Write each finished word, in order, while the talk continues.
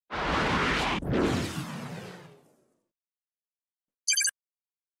Hello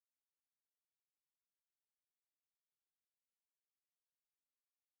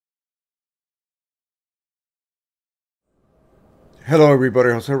everybody,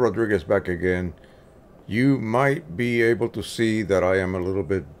 Jose Rodriguez back again. You might be able to see that I am a little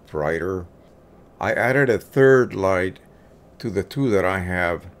bit brighter. I added a third light to the two that I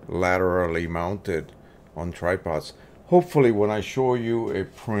have laterally mounted on tripods. Hopefully when I show you a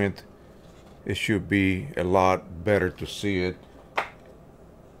print, it should be a lot better to see it.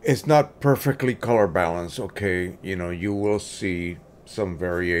 It's not perfectly color balanced, okay? You know, you will see some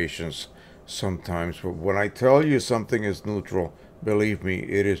variations sometimes, but when I tell you something is neutral, believe me,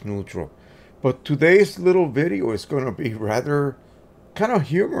 it is neutral. But today's little video is going to be rather kind of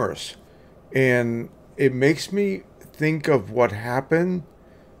humorous, and it makes me think of what happened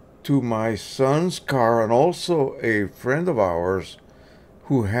to my son's car, and also a friend of ours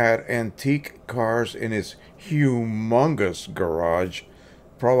who had antique cars in his humongous garage,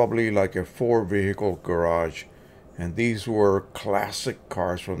 probably like a 4-vehicle garage. And these were classic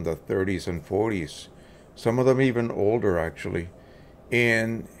cars from the 30s and 40s, some of them even older actually.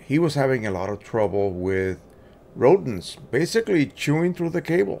 And he was having a lot of trouble with rodents, basically chewing through the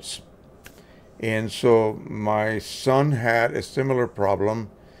cables. And so my son had a similar problem.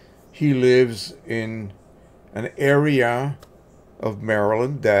 He lives in an area of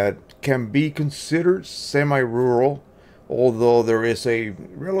Maryland that can be considered semi-rural, although there is a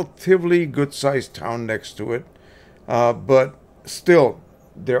relatively good-sized town next to it. But still,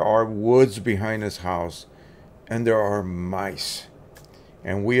 there are woods behind his house, and there are mice.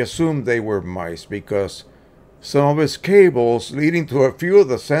 And we assumed they were mice because some of his cables leading to a few of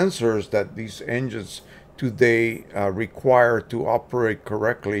the sensors that these engines today require to operate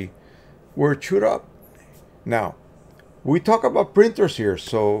correctly were chewed up. Now, we talk about printers here,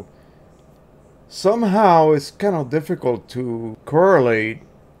 so somehow it's kind of difficult to correlate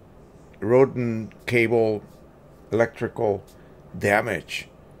rodent cable electrical damage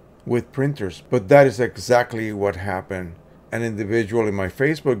with printers. But that is exactly what happened. An individual in my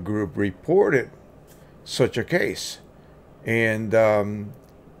Facebook group reported such a case. And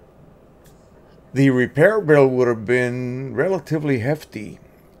the repair bill would have been relatively hefty,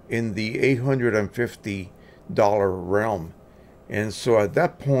 in the $850 realm. And so at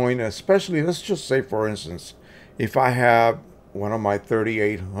that point, especially, let's just say, for instance, if I have one of my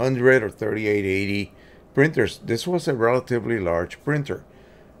 3800 or 3880 printers, this was a relatively large printer,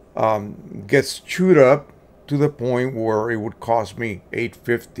 gets chewed up to the point where it would cost me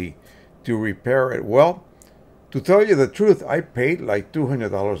 $850 to repair it. Well, to tell you the truth, I paid like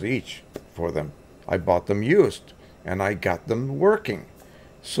 $200 each for them. I bought them used and I got them working.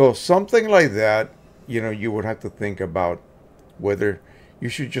 So something like that, you know, you would have to think about whether you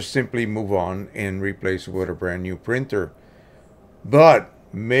should just simply move on and replace it with a brand new printer. But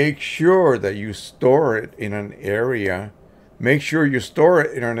make sure that you store it in an area. Make sure you store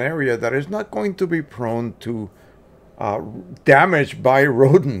it in an area that is not going to be prone to damage by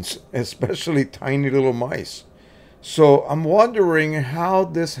rodents, especially tiny little mice. So I'm wondering how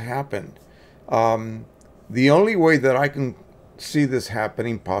this happened. The only way that I can see this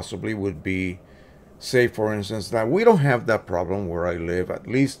happening possibly would be, say for instance, that we don't have that problem where I live, at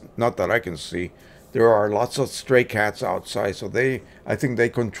least not that I can see. There are lots of stray cats outside, so I think they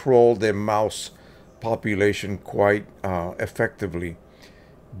control the mouse population quite effectively,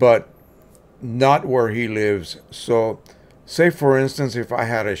 but not where he lives. So say for instance, if I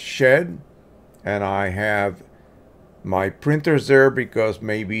had a shed and I have my printers there because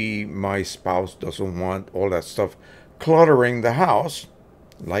maybe my spouse doesn't want all that stuff cluttering the house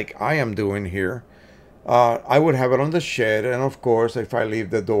like I am doing here, I would have it on the shed. And of course, if I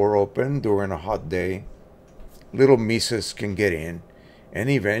leave the door open during a hot day, little mice can get in and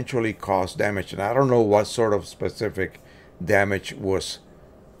eventually cause damage. And I don't know what sort of specific damage was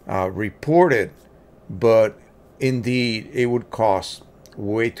reported, but indeed it would cost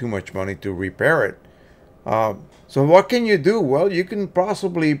way too much money to repair it. So what can you do? Well, you can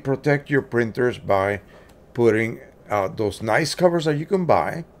possibly protect your printers by putting those nice covers that you can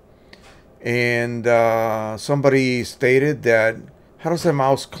buy. And somebody stated that, how does a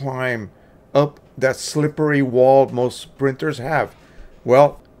mouse climb up that slippery wall most printers have?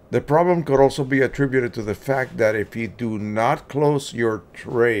 Well, the problem could also be attributed to the fact that if you do not close your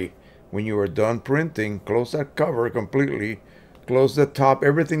tray when you are done printing, close that cover completely, close the top,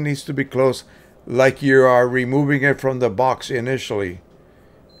 everything needs to be closed like you are removing it from the box initially.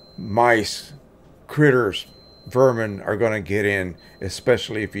 Mice, critters, vermin are going to get in,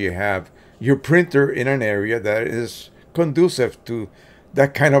 especially if you have your printer in an area that is conducive to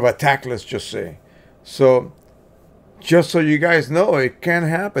that kind of attack, let's just say. So just so you guys know, it can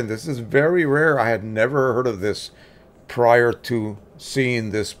happen. This is very rare. I had never heard of this prior to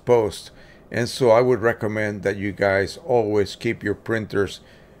seeing this post. And so I would recommend that you guys always keep your printers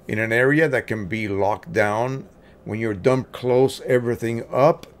in an area that can be locked down. When you're done, close everything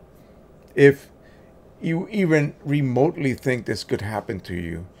up. If you even remotely think this could happen to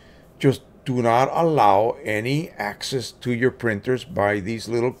you, just do not allow any access to your printers by these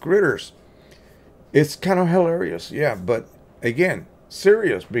little critters. It's kind of hilarious, yeah, but again,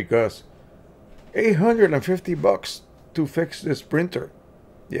 serious, because $850 to fix this printer.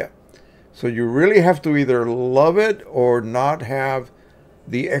 Yeah. So you really have to either love it or not have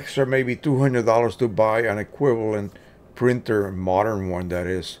the extra maybe $200 to buy an equivalent printer, a modern one that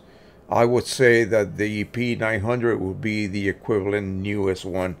is. I would say that the P900 would be the equivalent newest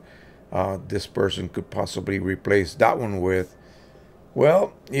one this person could possibly replace that one with.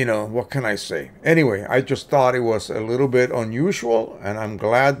 Well, you know, what can I say? Anyway, I just thought it was a little bit unusual, and I'm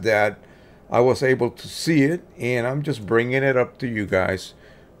glad that I was able to see it, and I'm just bringing it up to you guys,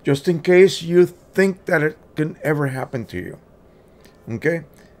 just in case you think that it can ever happen to you. Okay?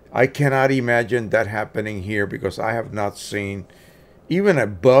 I cannot imagine that happening here, because I have not seen even a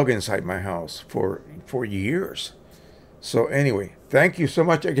bug inside my house for years. So anyway, thank you so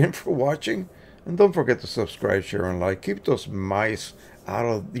much again for watching. And don't forget to subscribe, share, and like. Keep those mice out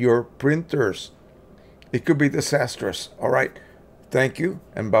of your printers. It could be disastrous. All right. Thank you,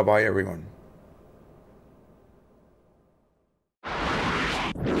 and bye-bye, everyone.